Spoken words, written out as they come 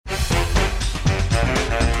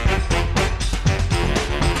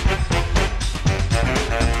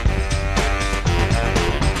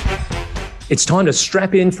It's time to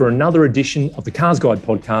strap in for another edition of the Cars Guide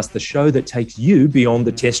podcast, the show that takes you beyond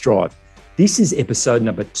the test drive. This is episode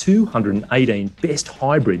number 218, Best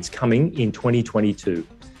Hybrids coming in 2022.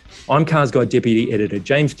 I'm Cars Guide Deputy Editor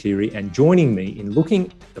James Cleary, and joining me in looking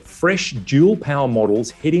at the fresh dual power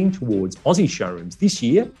models heading towards Aussie showrooms this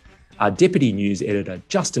year are Deputy News Editor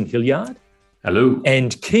Justin Hilliard. Hello.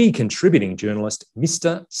 And key contributing journalist,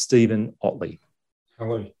 Mr. Stephen Otley.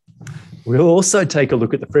 Hello. We'll also take a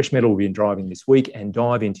look at the fresh metal we've been driving this week and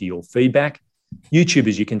dive into your feedback.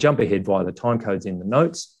 YouTubers, you can jump ahead via the time codes in the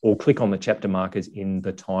notes or click on the chapter markers in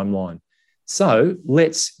the timeline. So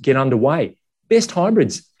let's get underway. Best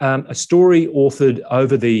Hybrids, a story authored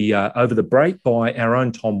over the break by our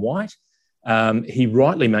own Tom White. He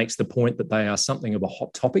rightly makes the point that they are something of a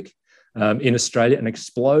hot topic in Australia, an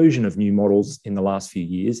explosion of new models in the last few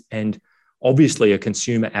years, and obviously a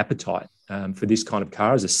consumer appetite for this kind of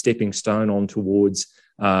car as a stepping stone on towards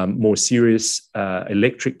more serious pure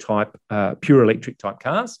electric type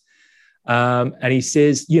cars. And he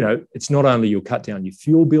says, it's not only you'll cut down your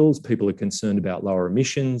fuel bills, people are concerned about lower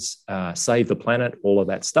emissions, save the planet, all of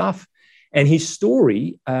that stuff. And his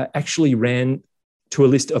story actually ran to a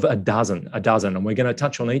list of a dozen, and we're going to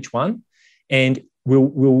touch on each one. And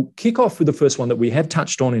we'll kick off with the first one that we have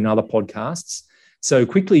touched on in other podcasts. So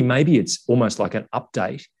quickly, maybe it's almost like an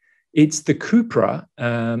update. It's the Cupra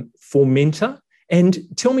Formentor. And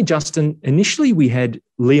tell me, Justin, initially we had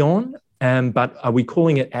Leon, but are we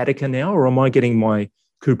calling it Attica now, or am I getting my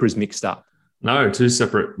Cupras mixed up? No, two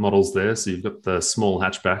separate models there. So you've got the small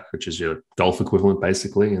hatchback, which is your Golf equivalent,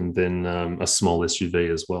 basically, and then a small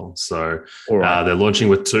SUV as well. So they're launching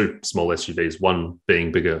with two small SUVs, one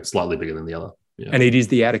being bigger, slightly bigger than the other. Yeah. And it is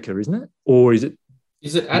the Attica, isn't it? Or is it?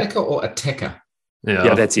 Is it Attica or Ateca?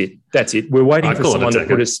 Yeah, that's it. We're waiting for someone to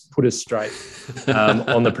put us straight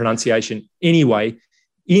on the pronunciation. Anyway,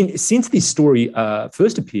 since this story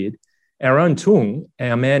first appeared, our own Tung,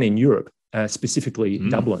 our man in Europe, specifically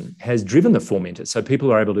Dublin, has driven the Formentor. So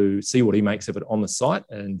people are able to see what he makes of it on the site,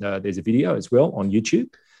 and there's a video as well on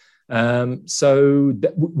YouTube.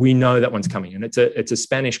 We know that one's coming, and it's a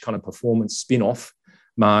Spanish kind of performance spin-off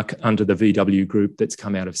mark under the VW group that's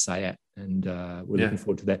come out of SEAT, and we're looking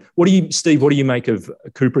forward to that. Steve, what do you make of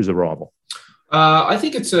Cupra's arrival? I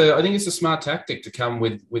think it's a smart tactic to come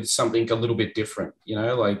with something a little bit different.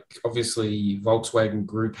 Like obviously Volkswagen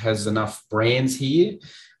Group has enough brands here,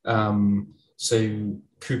 so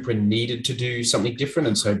Cupra needed to do something different,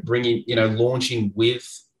 and so launching with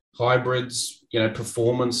hybrids,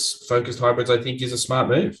 performance focused hybrids, I think is a smart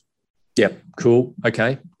move. Yep. Cool.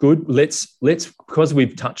 Okay, good. Let's because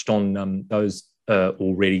we've touched on those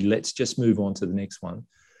already, let's just move on to the next one.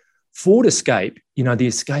 Ford Escape, the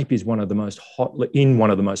Escape is one of the most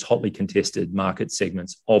hotly contested market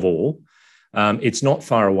segments of all. It's not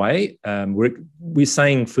far away. We're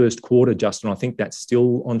saying first quarter, Justin. I think that's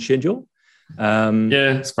still on schedule.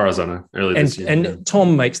 As far as I know, early this year. And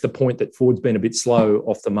Tom makes the point that Ford's been a bit slow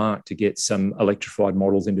off the mark to get some electrified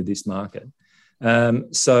models into this market.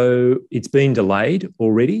 So it's been delayed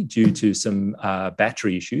already due to some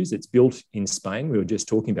battery issues. It's built in Spain. We were just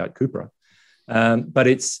talking about Cupra. But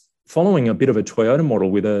it's following a bit of a Toyota model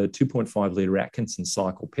with a 2.5-litre Atkinson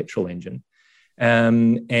cycle petrol engine,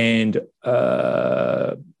 and with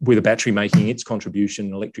a battery making its contribution,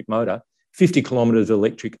 an electric motor, 50 kilometres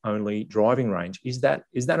electric-only driving range. Is that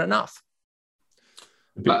enough?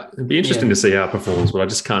 It'd be interesting to see how it performs, but I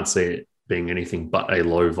just can't see it being anything but a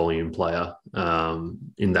low-volume player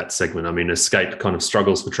in that segment. I mean, Escape kind of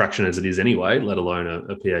struggles for traction as it is anyway, let alone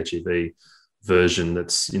a PHEV version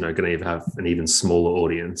that's going to have an even smaller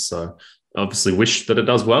audience. So obviously wish that it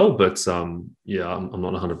does well, but I'm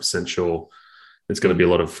not 100% sure there's going to be a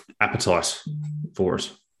lot of appetite for it.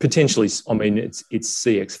 Potentially, I mean, it's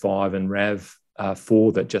CX-5 and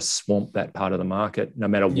RAV4 that just swamp that part of the market, no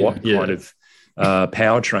matter what kind of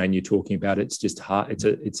powertrain you're talking about. It's just hard.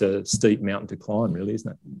 It's a steep mountain to climb, really,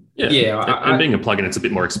 isn't it? And being a plug-in, it's a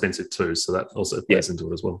bit more expensive too, so that also plays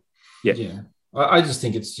into it as well. Yeah. I just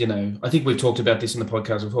think it's, I think we've talked about this in the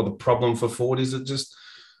podcast before. The problem for Ford is that just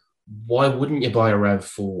why wouldn't you buy a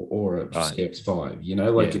RAV4 or a CX-5?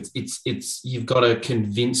 It's you've got to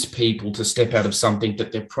convince people to step out of something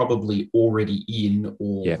that they're probably already in,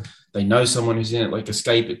 or they know someone who's in it. Like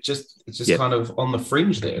Escape, it's just kind of on the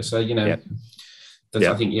fringe there. So I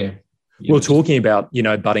think We're talking about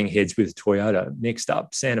butting heads with Toyota. Next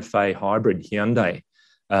up, Santa Fe hybrid Hyundai.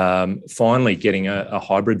 Finally getting a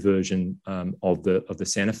hybrid version of the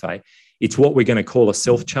Santa Fe. It's what we're going to call a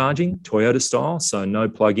self-charging Toyota style, so no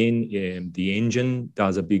plug-in. The engine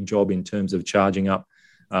does a big job in terms of charging up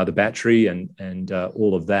the battery and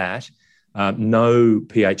all of that. No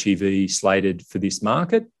PHEV slated for this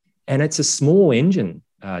market. And it's a small engine,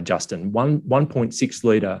 Justin, 1.6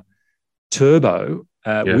 litre turbo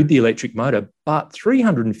with the electric motor, but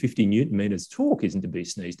 350 Newton meters torque isn't to be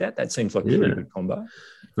sneezed at. That seems like a pretty good combo. And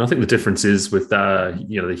I think the difference is with the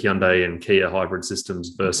Hyundai and Kia hybrid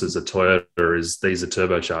systems versus a Toyota is these are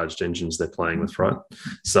turbocharged engines they're playing with, right?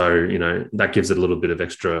 So, that gives it a little bit of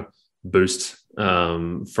extra boost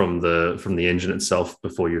from the engine itself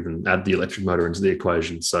before you even add the electric motor into the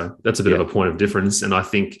equation. So that's a bit of a point of difference. And I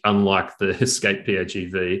think unlike the Escape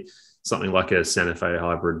PHEV, something like a Santa Fe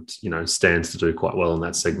hybrid, stands to do quite well in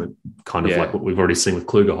that segment, kind of like what we've already seen with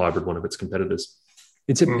Kluger hybrid, one of its competitors.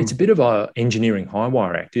 It's a bit of an engineering high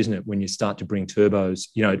wire act, isn't it? When you start to bring turbos,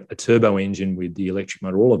 a turbo engine with the electric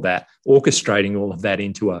motor, all of that, orchestrating all of that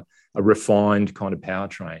into a refined kind of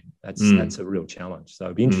powertrain. That's a real challenge. So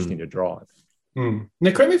it'd be interesting to drive.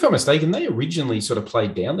 Now, correct me if I'm mistaken, they originally sort of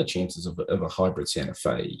played down the chances of a hybrid Santa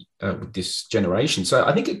Fe with this generation. So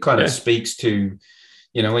I think it kind of speaks to,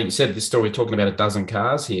 like you said, this story, we're talking about a dozen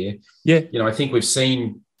cars here. Yeah. I think we've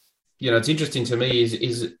seen, it's interesting to me,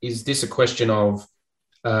 is this a question of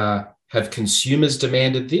have consumers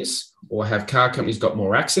demanded this, or have car companies got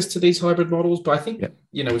more access to these hybrid models? But I think,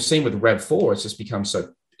 we've seen with RAV4, it's just become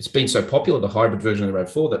it's been so popular, the hybrid version of the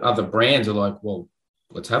RAV4, that other brands are like, well,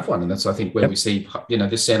 let's have one. And that's, I think, where we see,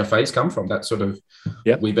 this Santa Fe's come from, that sort of,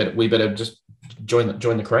 we better just join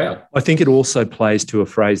the crowd. I think it also plays to a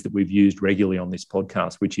phrase that we've used regularly on this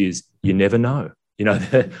podcast, which is, you never know.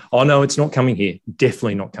 Oh, no, it's not coming here.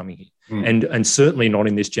 Definitely not coming here. And certainly not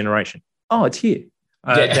in this generation. Oh, it's here.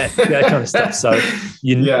 That kind of stuff. So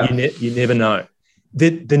you never know.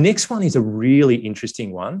 The next one is a really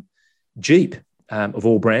interesting one. Jeep, of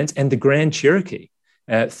all brands, and the Grand Cherokee.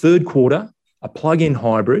 Third quarter, a plug-in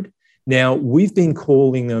hybrid. Now, we've been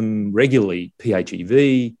calling them regularly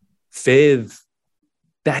PHEV, PHEV.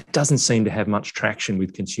 That doesn't seem to have much traction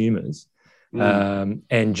with consumers.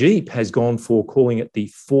 And Jeep has gone for calling it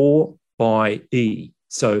the 4xe.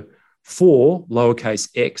 So 4, lowercase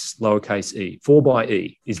x, lowercase e.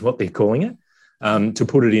 4xe is what they're calling it, to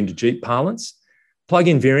put it into Jeep parlance.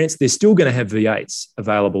 Plug-in variants, they're still going to have V8s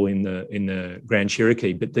available in the Grand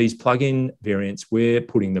Cherokee, but these plug-in variants, we're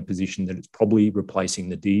putting the position that it's probably replacing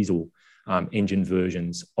the diesel engine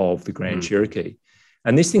versions of the Grand Cherokee.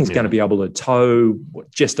 And this thing's going to be able to tow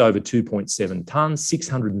just over 2.7 tons,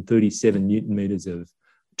 637 Newton meters of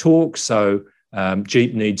torque. So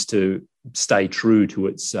Jeep needs to stay true to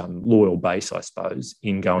its loyal base, I suppose,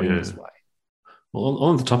 in going this way. Well,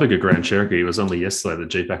 on the topic of Grand Cherokee, it was only yesterday that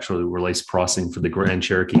Jeep actually released pricing for the Grand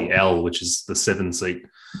Cherokee L, which is the 7-seat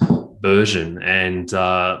version. And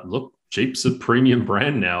look, Jeep's a premium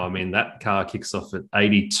brand now. I mean, that car kicks off at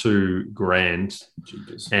 82 grand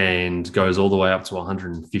and goes all the way up to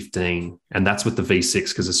 115. And that's with the V6,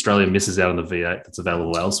 because Australia misses out on the V8 that's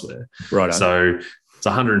available elsewhere. Right. So it's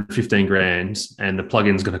 115 grand, and the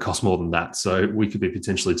plug-in's going to cost more than that. So we could be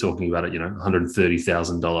potentially talking about it,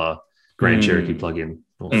 $130,000 Grand Cherokee plug-in,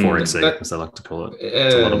 or 4xe, as they like to call it.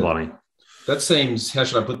 It's a lot of money. That seems, how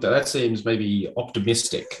should I put that? That seems maybe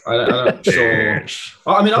optimistic. I'm not sure.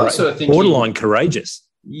 I mean, I was sort of thinking, borderline courageous.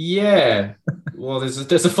 Yeah. Well,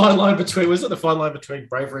 there's a fine line between, was it the fine line between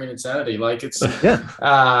bravery and insanity? Like it's,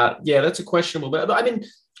 that's a questionable. But I mean,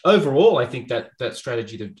 overall, I think that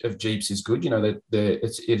strategy of Jeeps is good.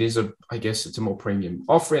 It is I guess it's a more premium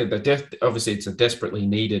offering. Obviously, it's a desperately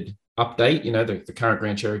needed update. The current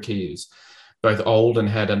Grand Cherokee is both old and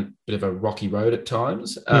had a bit of a rocky road at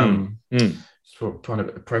times. It's kind of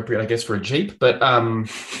appropriate, I guess, for a Jeep. But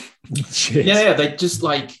they just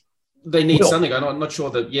they need something. I'm not sure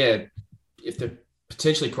that if they're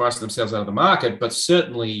potentially pricing themselves out of the market, but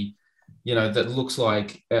certainly, that looks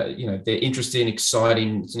like they're interested in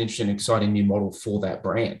exciting. It's an interesting, exciting new model for that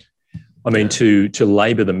brand. I mean, to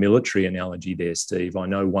labour the military analogy there, Steve, I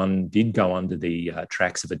know one did go under the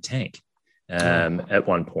tracks of a tank at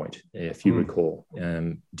one point, if you recall,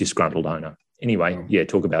 disgruntled owner. Anyway,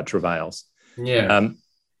 talk about travails. Yeah.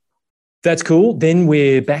 That's cool. Then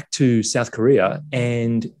we're back to South Korea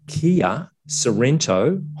and Kia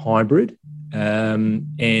Sorento hybrid.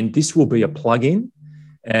 And this will be a plug-in.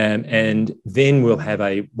 And then we'll have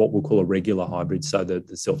what we'll call a regular hybrid, so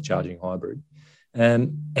the self-charging hybrid.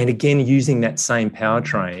 And again, using that same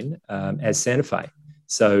powertrain as Santa Fe.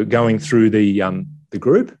 So going through the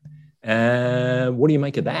group, what do you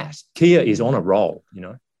make of that? Kia is on a roll,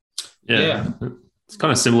 Yeah. It's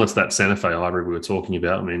kind of similar to that Santa Fe hybrid we were talking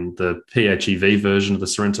about. I mean, the PHEV version of the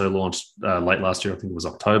Sorento launched late last year. I think it was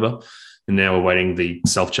October. And now we're waiting the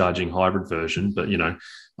self-charging hybrid version. But,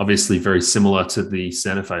 obviously very similar to the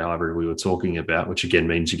Santa Fe hybrid we were talking about, which again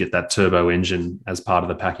means you get that turbo engine as part of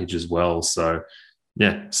the package as well. So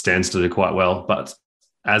yeah, stands to do quite well. But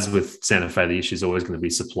as with Santa Fe, the issue is always going to be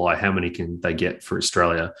supply. How many can they get for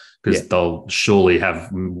Australia? Because they'll surely have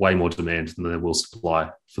way more demand than they will supply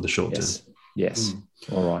for the short term. Yes.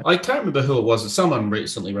 All right. I can't remember who it was. Someone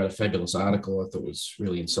recently read a fabulous article I thought was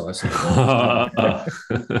really incisive. But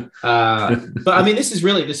I mean, this is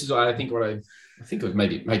I think it was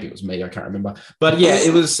maybe it was me. I can't remember. But yeah,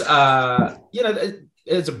 it was,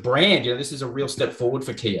 as a brand, this is a real step forward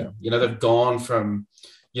for Kia. They've gone from,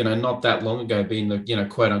 not that long ago being the,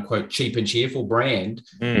 quote unquote, cheap and cheerful brand,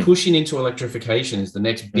 pushing into electrification is the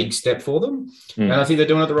next big step for them. And I think they're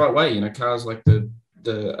doing it the right way. Cars like the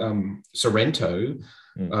Sorento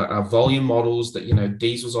are volume models that,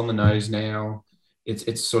 diesel's on the nose now.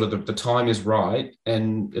 It's sort of the time is right.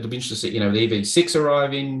 And it'll be interesting to see, the EV6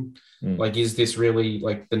 arriving, like, is this really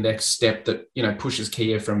like the next step that, pushes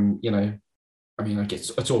Kia from, I mean, I guess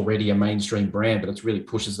it's already a mainstream brand, but it's really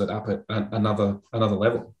pushes it up at another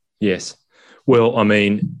level. Yes. Well, I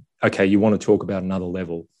mean, okay, you want to talk about another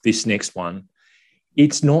level. This next one,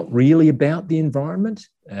 it's not really about the environment.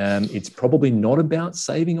 It's probably not about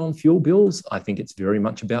saving on fuel bills. I think it's very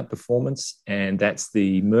much about performance, and that's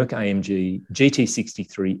the Merc-AMG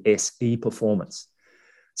GT63 SE Performance.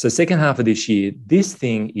 So second half of this year, this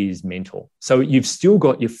thing is mental. So you've still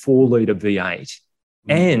got your 4-litre V8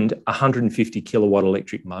 and 150 kilowatt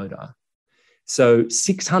electric motor. So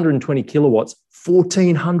 620 kilowatts,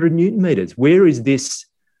 1,400 Newton meters. Where is this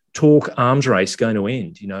torque arms race going to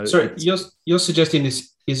end? Sorry, you're suggesting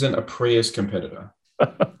this isn't a Prius competitor.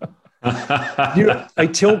 You love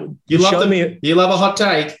a hot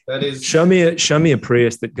take. That is, show me a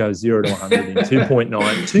Prius that goes 0 to 100 in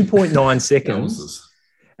 2.9 seconds.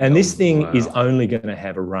 And this thing is only going to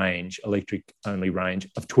have a electric only range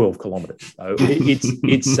of 12 kilometres. So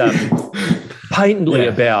it's patently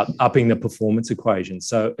about upping the performance equation.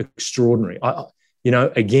 So extraordinary.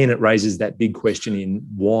 Again, it raises that big question in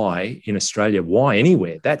why in Australia, why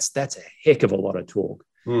anywhere? That's a heck of a lot of torque.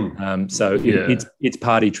 Its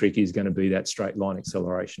party trick is going to be that straight line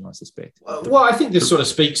acceleration, I suspect. Well, I think this sort of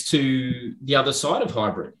speaks to the other side of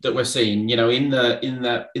hybrid that we're seeing, in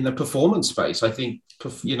the performance space. I think,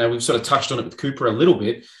 we've sort of touched on it with Cupra a little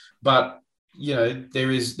bit, but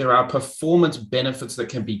there are performance benefits that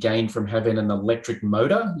can be gained from having an electric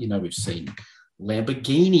motor. We've seen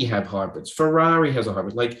Lamborghini have hybrids, Ferrari has a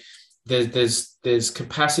hybrid. Like there's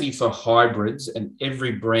capacity for hybrids, and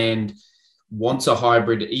every brand wants a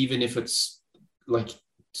hybrid, even if it's like,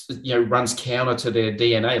 runs counter to their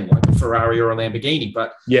DNA, like a Ferrari or a Lamborghini.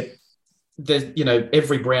 But there's,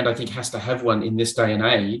 every brand I think has to have one in this day and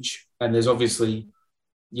age. And there's obviously,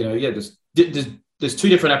 there's two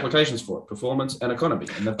different applications for it: performance and economy.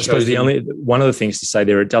 And I suppose one of the things to say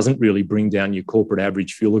there, it doesn't really bring down your corporate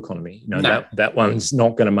average fuel economy. That one's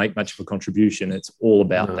not going to make much of a contribution. It's all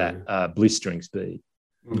about that blistering speed.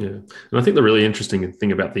 Yeah. And I think the really interesting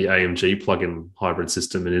thing about the AMG plug-in hybrid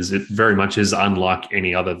system is it very much is unlike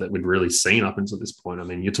any other that we'd really seen up until this point. I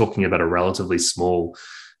mean, you're talking about a relatively small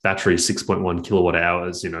battery, 6.1 kilowatt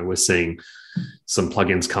hours. We're seeing some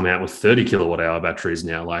plugins come out with 30 kilowatt hour batteries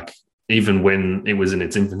now. Like, even when it was in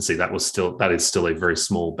its infancy, that is still a very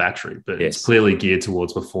small battery, but it's clearly geared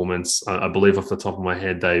towards performance. I believe off the top of my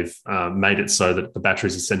head, they've made it so that the battery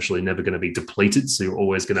is essentially never going to be depleted. So you're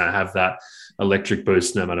always going to have that electric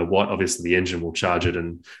boost no matter what. Obviously, the engine will charge it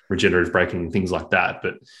and regenerative braking and things like that.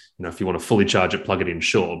 But if you want to fully charge it, plug it in,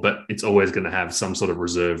 sure. But it's always going to have some sort of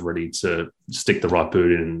reserve ready to stick the right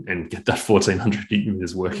boot in and get that 1,400 Newton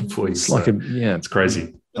meters working for you. It's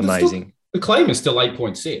crazy. Amazing. The claim is still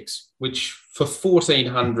 8.6, which for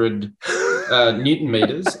 1,400 Newton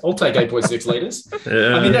meters, I'll take 8.6 litres.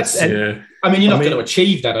 Yeah, I mean, you're not going to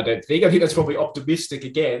achieve that, I don't think. I think that's probably optimistic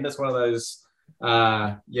again. That's one of those,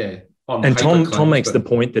 And Tom makes the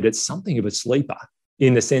point that it's something of a sleeper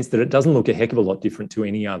in the sense that it doesn't look a heck of a lot different to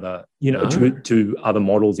any other, to other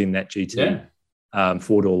models in that GT.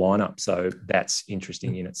 Four-door lineup. So that's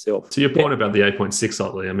interesting in itself. To your point about the 8.6,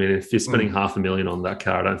 Otley, I mean, if you're spending $500,000 on that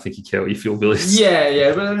car, I don't think you care what your fuel bill is.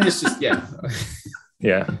 Yeah, but I mean, it's just,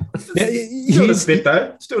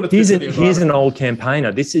 Here's an old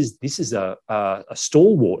campaigner. This is a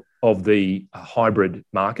stalwart of the hybrid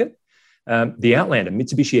market. The Outlander,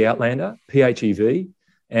 Mitsubishi Outlander, PHEV.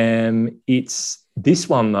 It's this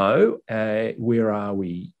one, though. Where are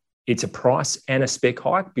we? It's a price and a spec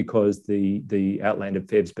hike because the Outlander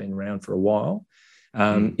PHEV's been around for a while.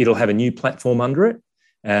 It'll have a new platform under it.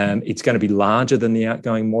 It's going to be larger than the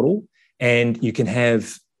outgoing model, and you can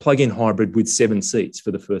have plug-in hybrid with 7 seats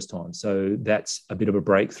for the first time. So that's a bit of a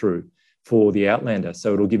breakthrough for the Outlander.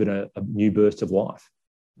 So it'll give it a new burst of life.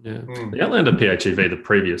 Yeah, the Outlander PHEV, the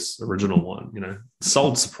previous original one,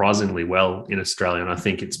 sold surprisingly well in Australia, and I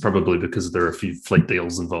think it's probably because there are a few fleet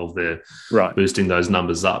deals involved there, right, boosting those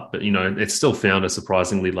numbers up. But it still found a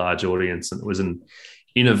surprisingly large audience, and it was an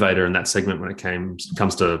innovator in that segment when it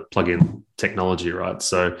comes to plug-in technology, right?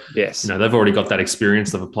 So yes, they've already got that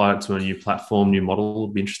experience. They've applied it to a new platform, new model. It'll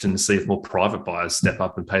be interesting to see if more private buyers step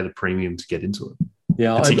up and pay the premium to get into it.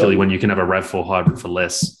 Yeah, particularly when you can have a RAV4 hybrid for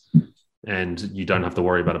less, and you don't have to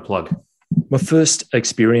worry about a plug. My first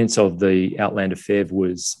experience of the Outlander PHEV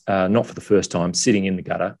was not for the first time, sitting on the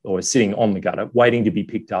gutter, waiting to be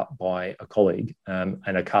picked up by a colleague and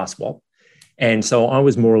a car swap. And so I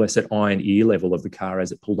was more or less at eye and ear level of the car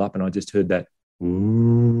as it pulled up, and I just heard that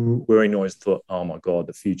whirring noise. Thought, oh my God,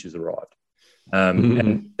 the future's arrived.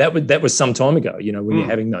 And that was some time ago, when you're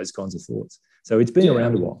having those kinds of thoughts. So it's been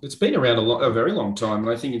around a while. It's been around a very long time.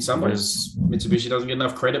 And I think in some ways, Mitsubishi doesn't get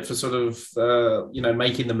enough credit for sort of,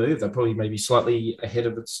 making the move. They're probably maybe slightly ahead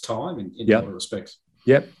of its time in a lot of respects.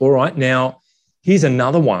 Yep. All right. Now, here's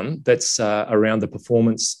another one that's around the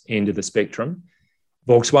performance end of the spectrum.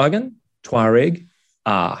 Volkswagen Touareg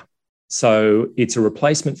R. So it's a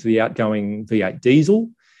replacement for the outgoing V8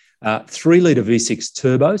 diesel, 3-litre V6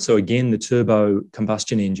 turbo. So again, the turbo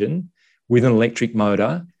combustion engine with an electric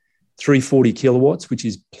motor, 340 kilowatts, which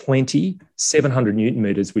is plenty, 700 Newton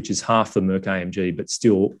meters, which is half the Merc AMG, but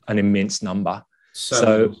still an immense number.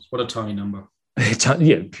 So what a tiny number. Yeah,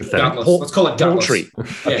 gutless. Let's call it gutless.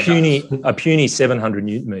 A puny 700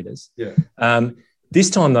 Newton meters. Yeah. This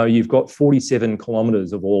time, though, you've got 47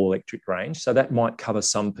 kilometres of all-electric range, so that might cover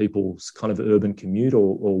some people's kind of urban commute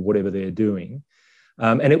or whatever they're doing.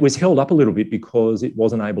 And it was held up a little bit because it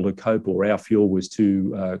wasn't able to cope, or our fuel was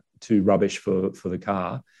too rubbish for the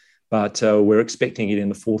car. But we're expecting it in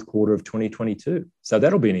the fourth quarter of 2022. So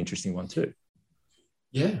that'll be an interesting one too.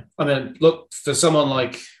 Yeah. I mean, look, for someone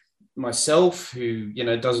like myself who,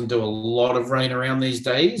 doesn't do a lot of rain around these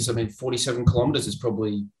days, I mean, 47 kilometres is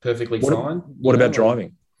probably perfectly fine. What about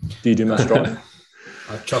driving? Do you do much driving?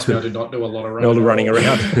 Trust me, I do not do a lot of rain. Not running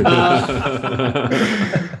around.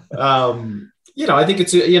 I think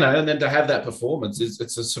it's, and then to have that performance,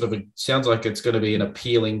 it's a sort of sounds like it's going to be an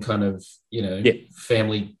appealing kind of,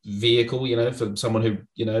 family vehicle, for someone who,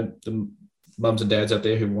 the mums and dads out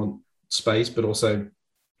there who want space, but also,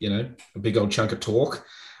 a big old chunk of torque.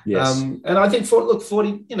 Yes. And I think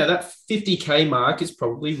 40, that 50K mark is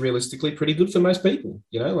probably realistically pretty good for most people,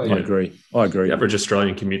 I agree. The average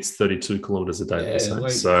Australian commutes 32 kilometres a day.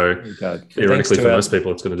 So theoretically for most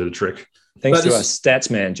people, it's going to do the trick. Thanks to our stats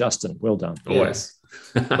man, Justin. Well done. Always.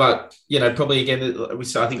 But, probably again,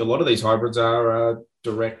 I think a lot of these hybrids are a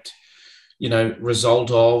direct, result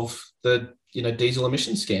of the, diesel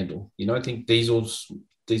emission scandal. I think diesels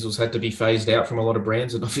had to be phased out from a lot of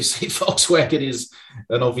brands, and obviously Volkswagen is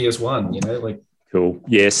an obvious one, Cool.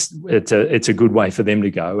 Yes, it's a good way for them to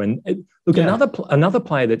go. And another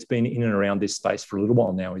player that's been in and around this space for a little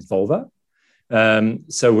while now is Volvo.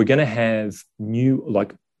 So we're going to have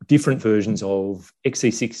different versions of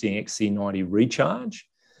XC60 and XC90 Recharge,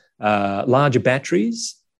 larger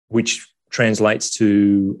batteries, which translates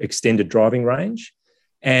to extended driving range,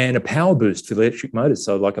 and a power boost for the electric motors.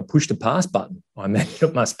 So like a push-to-pass button, I imagine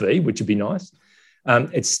it must be, which would be nice.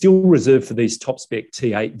 It's still reserved for these top-spec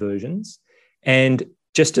T8 versions. And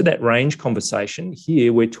just to that range conversation,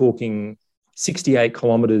 here we're talking 68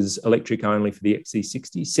 kilometres electric only for the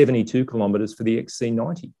XC60, 72 kilometres for the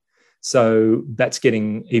XC90. So that's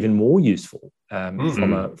getting even more useful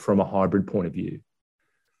from a hybrid point of view.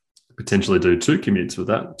 Potentially do 2 commutes with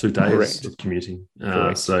that, 2 days Correct. Of commuting.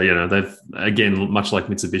 So, they've, again, much like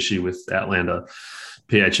Mitsubishi with Outlander,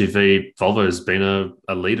 PHEV, Volvo's been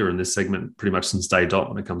a leader in this segment pretty much since day dot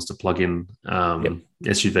when it comes to plug-in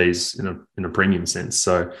SUVs in a premium sense.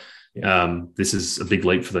 So this is a big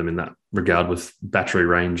leap for them in that regard with battery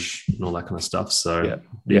range and all that kind of stuff. So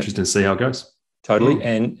be interesting to see how it goes. Totally.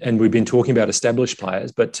 And we've been talking about established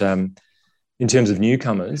players, but in terms of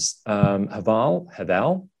newcomers, Haval,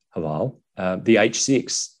 the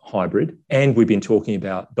H6 hybrid, and we've been talking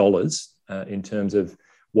about dollars in terms of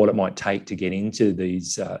what it might take to get into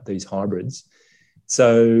these hybrids.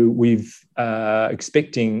 So we've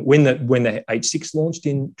expecting when the H6 launched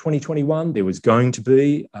in 2021, there was going to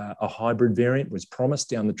be a hybrid variant was promised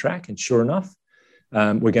down the track, and sure enough,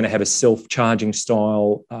 we're going to have a self-charging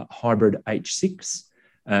style hybrid H6,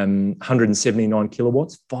 179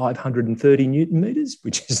 kilowatts, 530 Newton meters,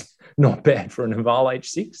 which is not bad for an Haval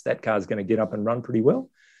H6. That car's going to get up and run pretty well.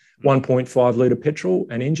 1.5 litre petrol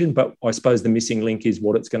and engine, but I suppose the missing link is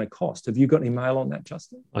what it's going to cost. Have you got any mail on that,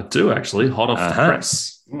 Justin? I do, actually, hot off the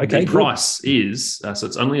press. Okay, the price is, so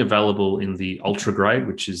it's only available in the Ultra grade,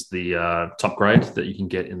 which is the top grade that you can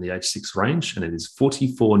get in the H6 range, and it is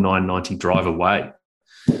 $44,990 drive away,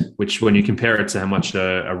 which when you compare it to how much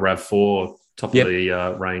a RAV4 top of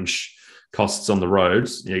the range costs on the road,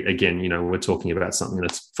 again, we're talking about something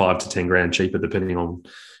that's 5 to 10 grand cheaper, depending on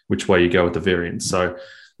which way you go with the variant. So,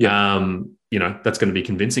 that's going to be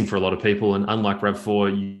convincing for a lot of people. And unlike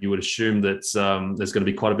RAV4, you would assume that there's going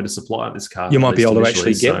to be quite a bit of supply of this car. You might be able to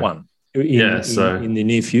actually get one in the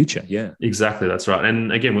near future. Yeah, exactly. That's right.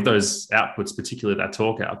 And again, with those outputs, particularly that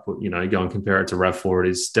torque output, go and compare it to RAV4, it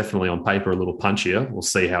is definitely on paper a little punchier. We'll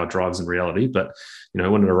see how it drives in reality. But,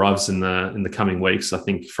 when it arrives in the coming weeks, I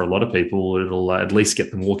think for a lot of people, it'll at least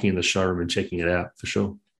get them walking in the showroom and checking it out for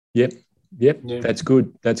sure. Yep. Yeah. That's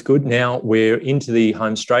good. Now we're into the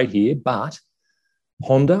home straight here, but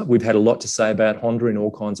Honda, we've had a lot to say about Honda in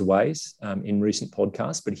all kinds of ways in recent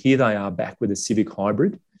podcasts, but here they are back with a Civic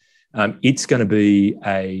Hybrid. It's going to be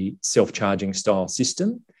a self-charging style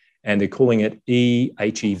system, and they're calling it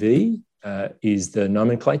eHEV is the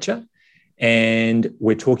nomenclature. And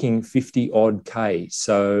we're talking 50 odd K.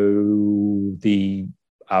 So the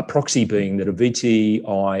proxy being that a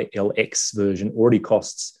VTI LX version already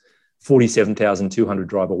costs $47,200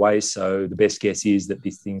 drive away. So the best guess is that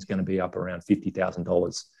this thing's going to be up around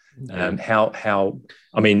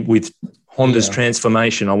 $50,000. With Honda's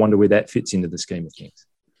transformation, I wonder where that fits into the scheme of things.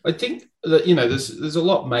 I think that, there's a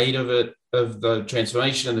lot made of it, of the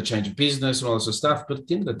transformation and the change of business and all this sort of stuff. But at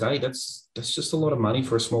the end of the day, that's just a lot of money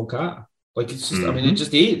for a small car. Like it's just, it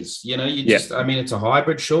just is, it's a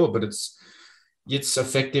hybrid, sure, but it's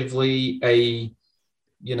effectively a,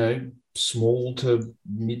 small to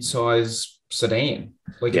mid-size sedan.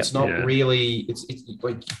 Like it's not really, it's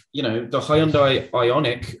like, the Hyundai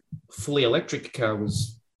Ioniq fully electric car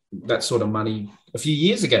was that sort of money a few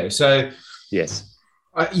years ago. So yes,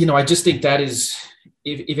 I just think that is,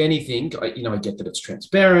 if anything, I get that it's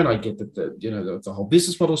transparent. I get that the whole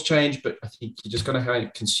business model's changed, but I think you're just going to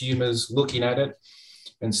have consumers looking at it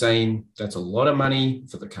and saying that's a lot of money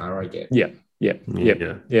for the car I get. Yeah.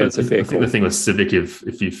 It's a fair I think the thing with Civic,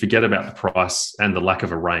 if you forget about the price and the lack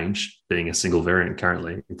of a range, being a single variant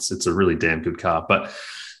currently, it's a really damn good car. But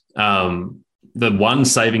the one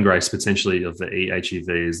saving grace potentially of the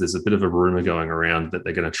eHEV is there's a bit of a rumor going around that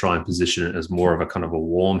they're going to try and position it as more of a kind of a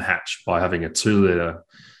warm hatch by having a 2-litre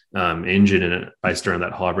engine in it based around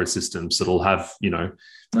that hybrid system. So it'll have,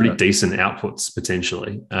 pretty decent outputs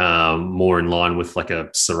potentially, more in line with like a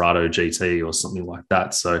Cerato GT or something like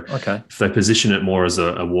that. So if they position it more as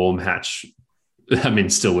a warm hatch,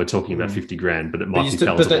 still we're talking about 50 grand, but it might be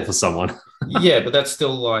palatable for someone. Yeah, but that's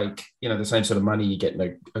still like, the same sort of money you get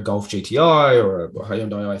in a Golf GTI or a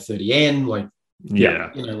Hyundai i30N. Like,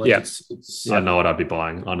 it's I know what I'd be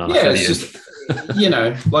buying on another. Yeah, it's just,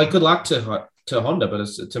 good luck to Honda, but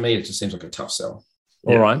to me, it just seems like a tough sell.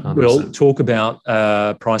 All right. 100%. We'll talk about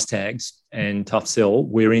price tags and tough sell.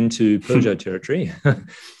 We're into Peugeot territory.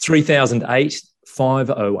 3008,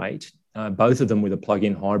 508, both of them with a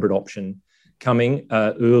plug-in hybrid option coming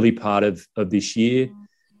early part of this year.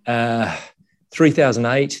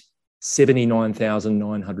 3008,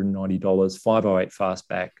 $79,990. 508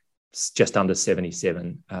 fastback, just under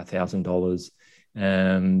 $77,000.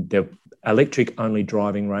 The electric only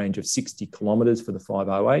driving range of 60 kilometres for the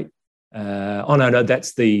 508. No,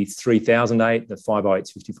 that's the 3008. The 508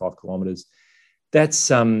 is 55 kilometres.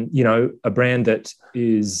 That's, a brand that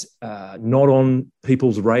is not on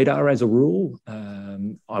people's radar as a rule.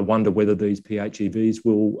 I wonder whether these PHEVs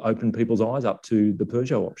will open people's eyes up to the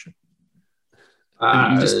Peugeot option.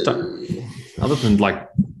 You just don't, other than like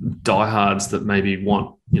diehards that maybe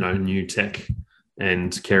want, new tech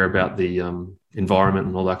and care about the environment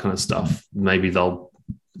and all that kind of stuff, maybe they'll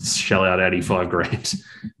shell out 85 grand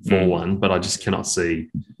for one, but I just cannot see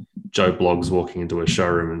Joe Bloggs walking into a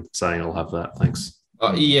showroom and saying, I'll have that. Thanks.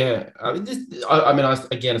 Again,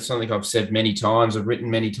 it's something I've said many times, I've written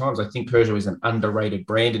many times. I think Peugeot is an underrated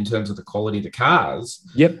brand in terms of the quality of the cars.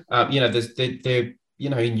 Yep. They're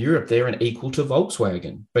in Europe, they're an equal to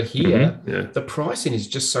Volkswagen, but here the pricing is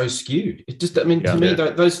just so skewed. It just, to me,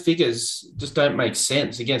 those figures just don't make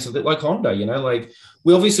sense. Again, so like Honda,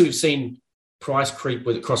 we've seen price creep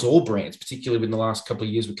across all brands, particularly in the last couple of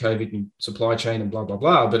years with COVID and supply chain and blah, blah,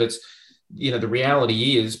 blah. But it's, the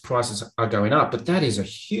reality is prices are going up, but that is a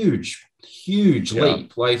huge, huge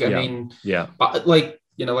leap. Like we said at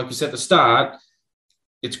the start,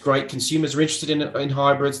 it's great. Consumers are interested in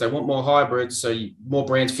hybrids. They want more hybrids. So more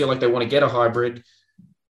brands feel like they want to get a hybrid.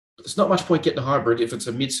 there's not much point getting a hybrid if it's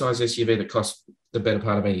a mid-size SUV that costs the better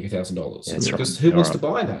part of $80,000. That's because right. who wants to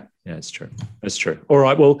buy that? Yeah, that's true. That's true. All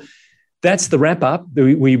right. Well, that's the wrap up.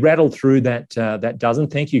 We rattled through that dozen.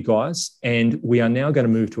 Thank you, guys. And we are now going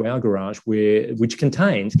to move to our garage, which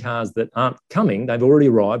contains cars that aren't coming. They've already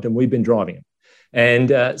arrived, and we've been driving them.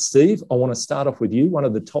 And Steve, I want to start off with you. One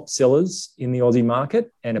of the top sellers in the Aussie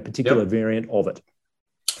market, and a particular variant of it.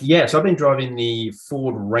 Yes, I've been driving the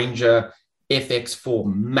Ford Ranger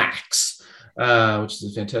FX4 Max, which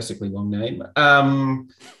is a fantastically long name.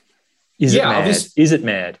 Is it mad? Is it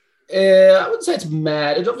mad? I wouldn't say it's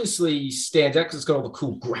mad. It obviously stands out because it's got all the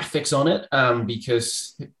cool graphics on it,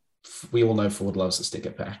 because we all know Ford loves the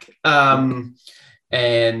sticker pack.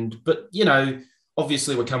 But, you know,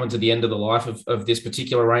 obviously we're coming to the end of the life of this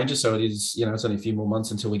particular Ranger. So it is, you know, it's only a few more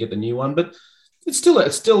months until we get the new one. But it's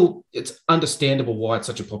understandable why it's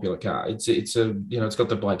such a popular car. It's got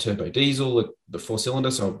the bi-turbo diesel, the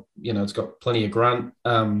 4-cylinder. So, you know, it's got plenty of grunt.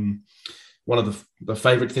 One of the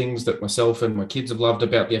favorite things that myself and my kids have loved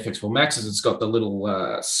about the FX4 Max is it's got the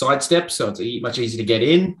little side steps, so it's much easier to get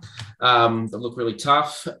in. They look really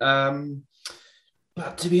tough.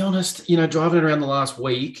 But to be honest, you know, driving around the last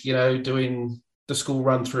week, you know, doing the school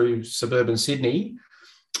run through suburban Sydney,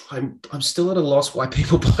 I'm still at a loss why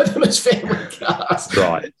people buy them as family cars.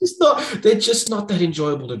 Right. They're just not that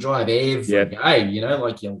enjoyable to drive every day, you know,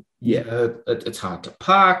 like, it's hard to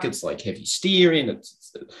park. It's like heavy steering.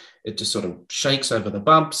 It just sort of shakes over the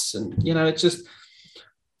bumps. And, you know, it's just,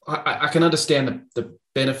 I can understand the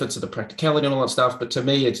benefits of the practicality and all that stuff. But to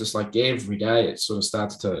me, it's just like every day it sort of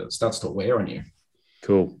starts to wear on you.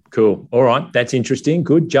 Cool. All right. That's interesting.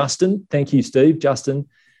 Good. Justin. Thank you, Steve. Justin,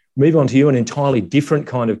 move on to you, an entirely different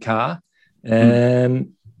kind of car.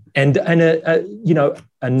 And a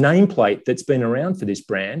nameplate that's been around for this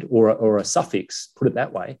brand, or a suffix, put it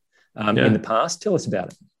that way, in the past. Tell us about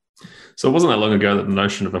it. So it wasn't that long ago that the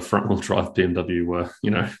notion of a front-wheel drive BMW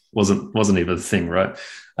wasn't even a thing, right?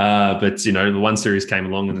 But, you know, the 1 Series came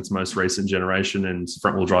along in its most recent generation, and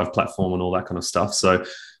front-wheel drive platform and all that kind of stuff. So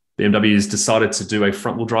BMW's decided to do a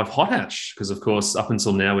front-wheel drive hot hatch because, of course, up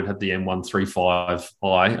until now we'd had the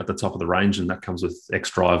M135i at the top of the range, and that comes with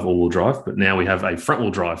xDrive all-wheel drive. But now we have a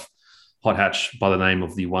front-wheel drive hot hatch by the name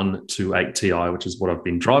of the 128 Ti, which is what I've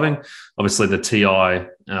been driving. Obviously, the Ti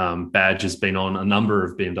badge has been on a number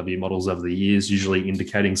of BMW models over the years, usually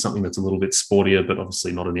indicating something that's a little bit sportier, but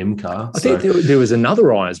obviously not an M car. I think there was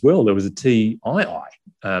another I as well. There was a TII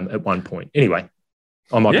at one point. Anyway,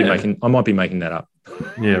 I might be making that up.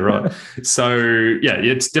 Yeah, right. So,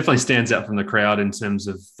 it definitely stands out from the crowd in terms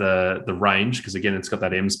of the range, because, again, it's got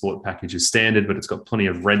that M Sport package as standard, but it's got plenty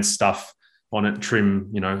of red stuff on it, trim,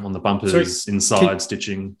 you know, on the bumpers, inside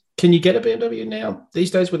stitching. Can you get a BMW now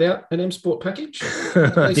these days without an M Sport package?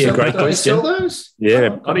 Great question. They sell those?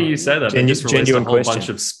 Yeah. Funny you say that. They just released a whole bunch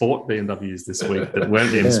of sport BMWs this week that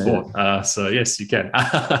weren't M Sport. So yes, you can.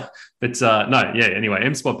 Anyway,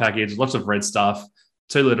 M Sport package, lots of red stuff,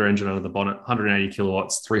 2-litre engine under the bonnet, 180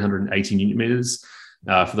 kilowatts, 380 newton meters.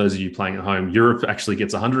 For those of you playing at home, Europe actually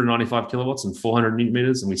gets 195 kilowatts and 400 newton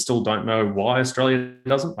meters, and we still don't know why Australia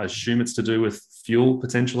doesn't. I assume it's to do with fuel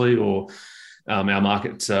potentially, or our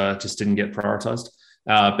market just didn't get prioritized.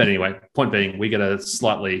 But anyway, point being, we get a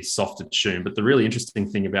slightly softer tune. But the really interesting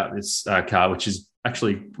thing about this car, which is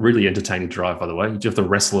actually really entertaining to drive, by the way, you do have to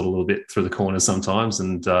wrestle it a little bit through the corners sometimes,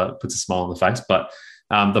 and puts a smile on the face. But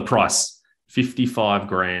the price,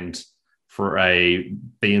 $55,000 for a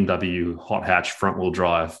BMW hot hatch front wheel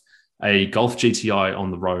drive. A Golf GTI on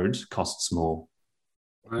the road costs more.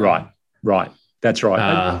 Right. That's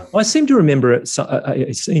right. I seem to remember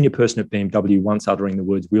a senior person at BMW once uttering the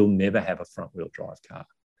words, "We'll never have a front wheel drive car."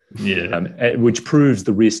 Yeah. Which proves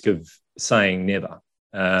the risk of saying never.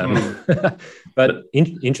 But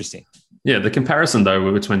interesting. Yeah, the comparison,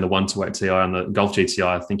 though, between the 128 Ti and the Golf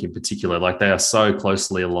GTI, I think in particular, like they are so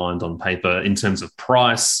closely aligned on paper in terms of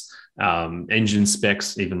price, engine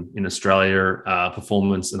specs, even in Australia,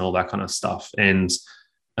 performance and all that kind of stuff. And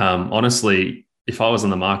honestly, if I was on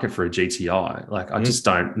the market for a GTI, like I just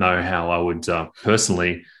don't know how I would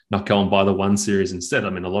personally not go and buy the 1 Series instead.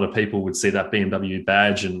 I mean, a lot of people would see that BMW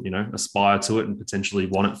badge and, you know, aspire to it and potentially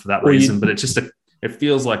want it for that reason. But it's just it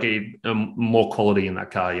feels like a more quality in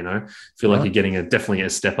that car, you know. I feel like you're getting definitely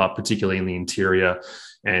a step up, particularly in the interior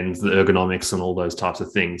and the ergonomics and all those types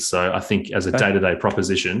of things. So I think as a day-to-day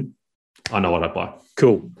proposition, I know what I'd buy.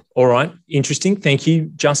 Cool. All right. Interesting. Thank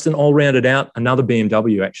you, Justin. I'll round it out. Another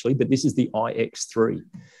BMW, actually, but this is the iX3.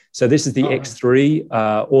 So this is the X3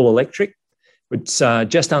 all electric. It's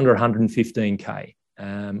just under 115K.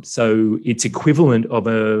 So it's equivalent of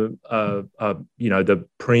the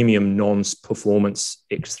premium non-performance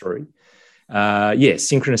X3.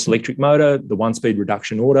 Synchronous electric motor, the one-speed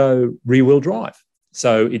reduction auto, rear-wheel drive.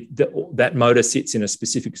 So that motor sits in a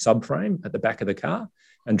specific subframe at the back of the car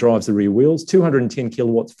and drives the rear wheels. 210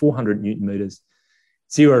 kilowatts, 400 newton meters,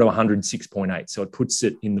 0 to 100, 6.8. So it puts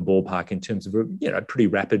it in the ballpark in terms of pretty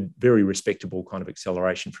rapid, very respectable kind of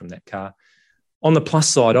acceleration from that car. On the plus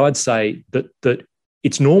side, I'd say that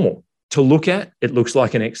it's normal to look at. It looks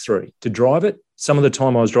like an X3. To drive it, some of the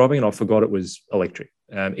time I was driving it, I forgot it was electric.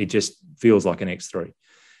 It just feels like an X3.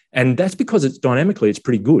 And that's because it's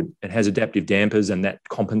pretty good. It has adaptive dampers, and that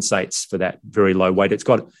compensates for that very low weight.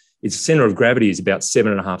 Its center of gravity is about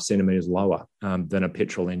 7.5 centimeters lower than a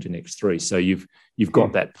petrol engine X3. So you've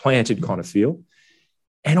got that planted kind of feel.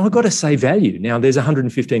 And I got to say value. Now, there's a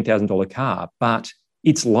 $115,000 car, but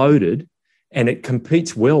it's loaded and it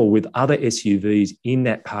competes well with other SUVs in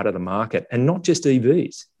that part of the market, and not just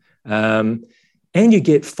EVs. And you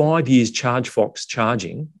get 5 years ChargeFox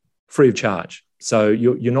charging free of charge. So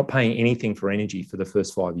you're not paying anything for energy for the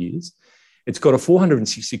first 5 years. It's got a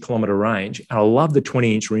 460 kilometre range, and I love the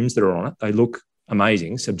 20-inch rims that are on it. They look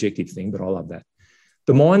amazing, subjective thing, but I love that.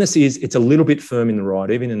 The minus is it's a little bit firm in the ride.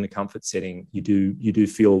 Even in the comfort setting, you do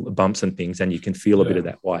feel the bumps and things, and you can feel a bit of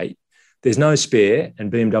that weight. There's no spare,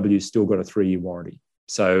 and BMW's still got a 3-year warranty.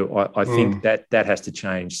 So I think that has to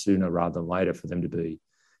change sooner rather than later for them to be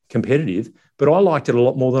competitive. But I liked it a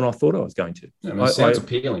lot more than I thought I was going to. It sounds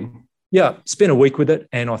appealing. Yeah, spent a week with it,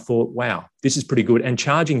 and I thought, wow, this is pretty good. And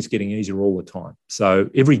charging is getting easier all the time. So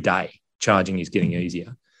every day, charging is getting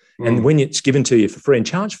easier. And when it's given to you for free, and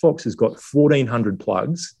ChargeFox has got 1,400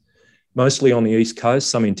 plugs, mostly on the East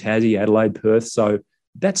Coast, some in Tassie, Adelaide, Perth. So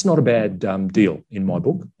that's not a bad deal in my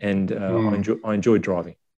book, and I enjoyed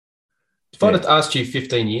driving. If I'd have asked you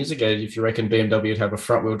 15 years ago if you reckon BMW would have a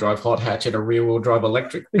front-wheel drive hot hatch and a rear-wheel drive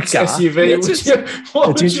electric SUV, it's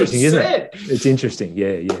interesting, isn't it? It's interesting,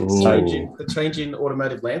 yeah. The changing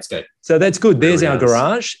automotive landscape. So that's good. There's our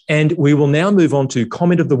garage, and we will now move on to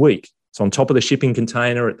comment of the week. It's on top of the shipping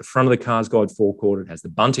container at the front of the Cars Guide forecourt. It has the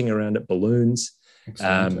bunting around it, balloons.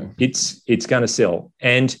 It's going to sell,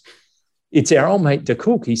 and it's our old mate, De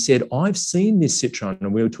Cook. He said, I've seen this Citroen,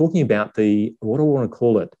 and we were talking about what do I want to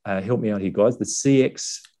call it? Help me out here, guys. The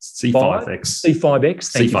C5X.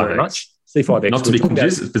 C5X. Thank you very much. C5X. Not to be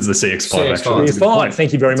confused, it's the CX5. CX5.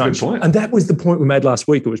 Thank you very much. And that was the point we made last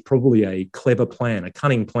week. It was probably a clever plan, a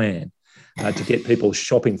cunning plan to get people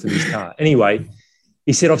shopping for this car. Anyway,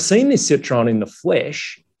 he said, I've seen this Citroen in the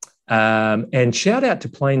flesh. And shout out to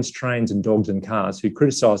Planes, Trains and Dogs and Cars who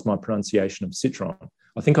criticised my pronunciation of Citroen.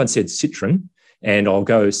 I think I'd said Citroen, and I'll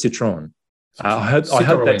go Citroen. I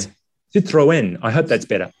hope that's Citroen. I hope that's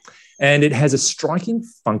better. And it has a striking,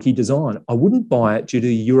 funky design. I wouldn't buy it due to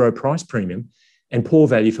the Euro price premium and poor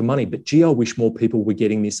value for money, but gee, I wish more people were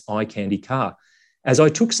getting this eye candy car. As I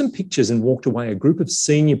took some pictures and walked away, a group of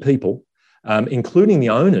senior people, including the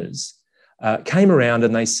owners, came around,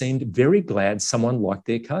 and they seemed very glad someone liked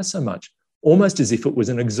their car so much, almost as if it was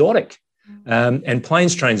an exotic. And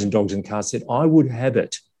Planes, Trains and Dogs and Cars said, I would have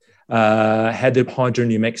it. Had the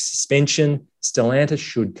hydrodynamic suspension. Stellantis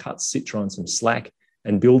should cut Citroen some slack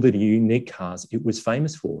and build the unique cars it was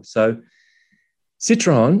famous for. So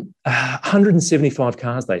Citroen, 175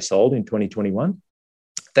 cars they sold in 2021.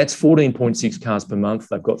 That's 14.6 cars per month.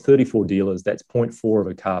 They've got 34 dealers. That's 0.4 of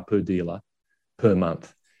a car per dealer per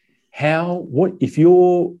month. If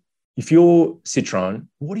you're Citroen,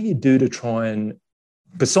 what do you do to try and,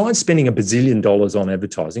 besides spending $1 bazillion on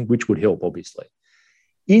advertising, which would help, obviously,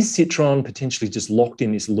 is Citroen potentially just locked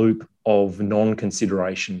in this loop of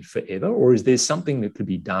non-consideration forever, or is there something that could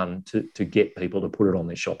be done to get people to put it on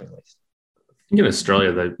their shopping list? I think in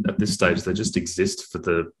Australia, at this stage, they just exist for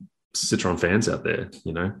the Citroen fans out there.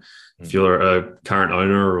 If you're a current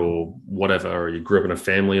owner or whatever, or you grew up in a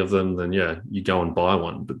family of them, then you go and buy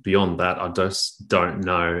one. But beyond that, I just don't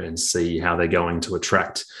know and see how they're going to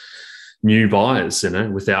attract new buyers,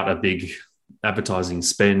 without a big advertising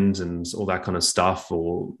spend and all that kind of stuff,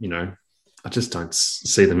 or, I just don't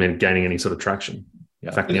see them gaining any sort of traction. Yeah.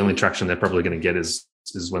 In fact, the only traction they're probably going to get is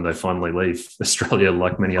when they finally leave Australia,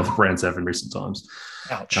 like many other brands have in recent times.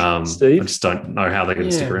 Ouch. Steve? I just don't know how they're going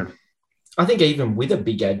to stick around. I think even with a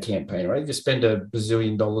big ad campaign, right? If you spend $1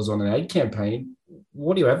 bazillion on an ad campaign,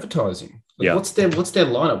 what are you advertising? What's their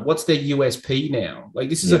lineup? What's their USP now?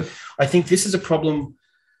 I think this is a problem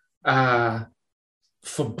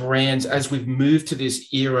for brands as we've moved to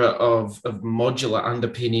this era of modular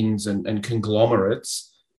underpinnings and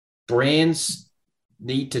conglomerates. Brands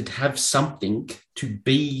need to have something to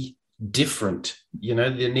be different. You know,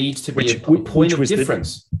 there needs to be a point of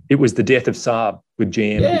difference. It was the death of Saab with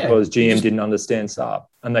GM because GM didn't understand Saab,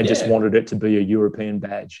 and they just wanted it to be a European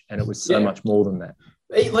badge, and it was so much more than that.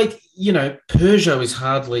 Like, you know, Peugeot is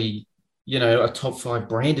hardly, you know, a top 5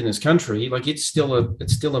 brand in this country. Like, it's still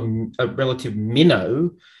a relative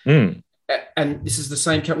minnow. And this is the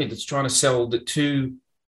same company that's trying to sell the two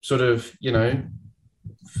sort of, you know,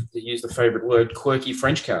 to use the favorite word, quirky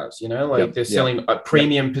French cars, you know, like they're selling a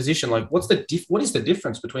premium position. Like, what is the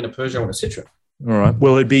difference between a Peugeot and a Citroen? All right.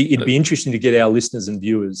 Well, it'd be interesting to get our listeners and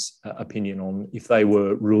viewers' opinion on if they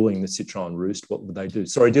were ruling the Citroen roost, what would they do?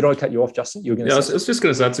 Sorry, did I cut you off, Justin? You were going to say? I was just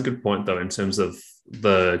going to say that's a good point, though, in terms of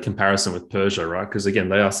the comparison with Peugeot, right? Because again,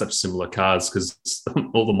 they are such similar cars because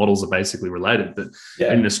all the models are basically related. But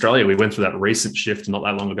in Australia, we went through that recent shift not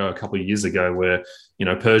that long ago, a couple of years ago, where, you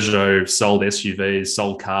know, Peugeot sold SUVs,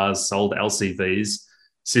 sold cars, sold LCVs.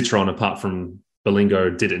 Citroen, apart from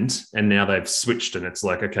Berlingo, didn't, and now they've switched, and it's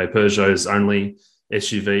like, okay, Peugeot's only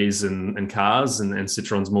SUVs and cars, and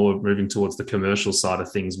Citroen's more moving towards the commercial side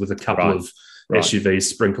of things with a couple of SUVs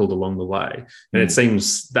sprinkled along the way. And it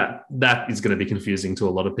seems that is going to be confusing to a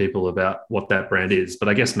lot of people about what that brand is. But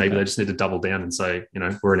I guess maybe they just need to double down and say, you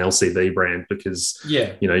know, we're an LCV brand because,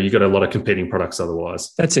 you know, you've got a lot of competing products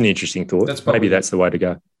otherwise. That's an interesting thought. Maybe that's the way to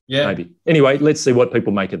go. Yeah. Maybe. Anyway, let's see what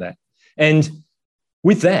people make of that. And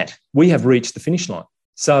with that, we have reached the finish line.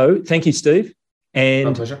 So thank you, Steve. And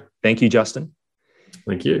my pleasure. Thank you, Justin.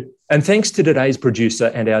 Thank you. And thanks to today's producer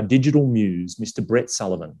and our digital muse, Mr. Brett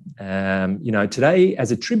Sullivan. You know, today,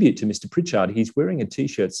 as a tribute to Mr. Pritchard, he's wearing a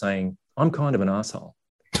T-shirt saying, "I'm kind of an asshole."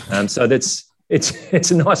 So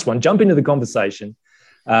it's a nice one. Jump into the conversation.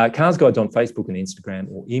 Cars Guides on Facebook and Instagram,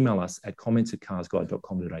 or email us at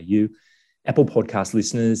comments@carsguide.com.au. Apple Podcast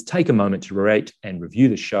listeners, take a moment to rate and review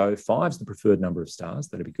the show. 5's the preferred number of stars.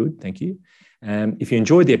 That'd be good. Thank you. If you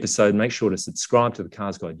enjoyed the episode, make sure to subscribe to the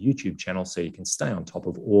Cars Guide YouTube channel so you can stay on top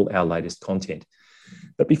of all our latest content.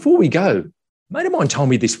 But before we go, a mate of mine told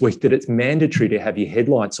me this week that it's mandatory to have your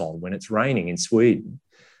headlights on when it's raining in Sweden.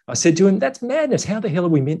 I said to him, that's madness. How the hell are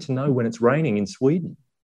we meant to know when it's raining in Sweden?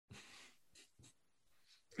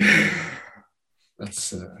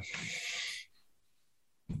 That's...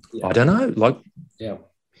 I don't know. Like,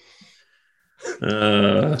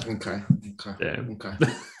 okay. Yeah. Okay.